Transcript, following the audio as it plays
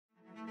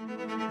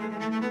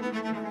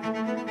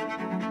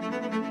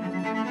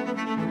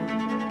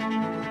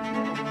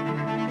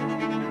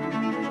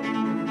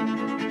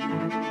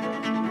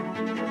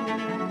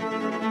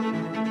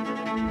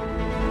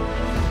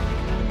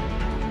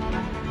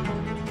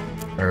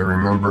I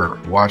remember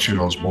watching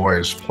those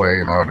boys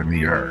playing out in the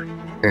yard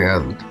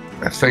and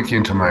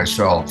thinking to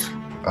myself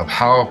of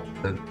how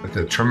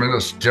the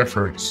tremendous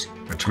difference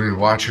between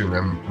watching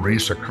them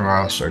race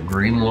across a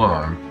green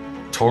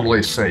lawn,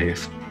 totally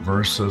safe,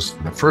 versus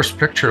the first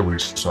picture we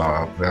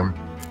saw of them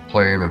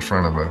playing in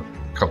front of a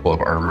couple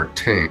of armored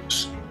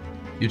tanks.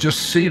 You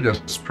just see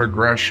this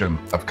progression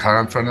of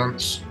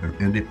confidence and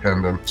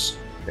independence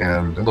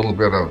and a little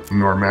bit of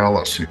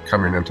normalcy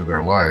coming into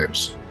their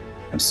lives.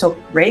 I'm so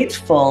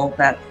grateful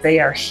that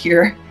they are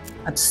here.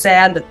 I'm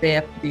sad that they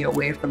have to be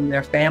away from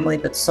their family,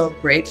 but so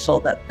grateful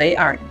that they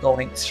aren't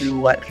going through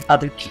what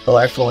other people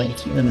are going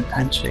through in the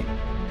country.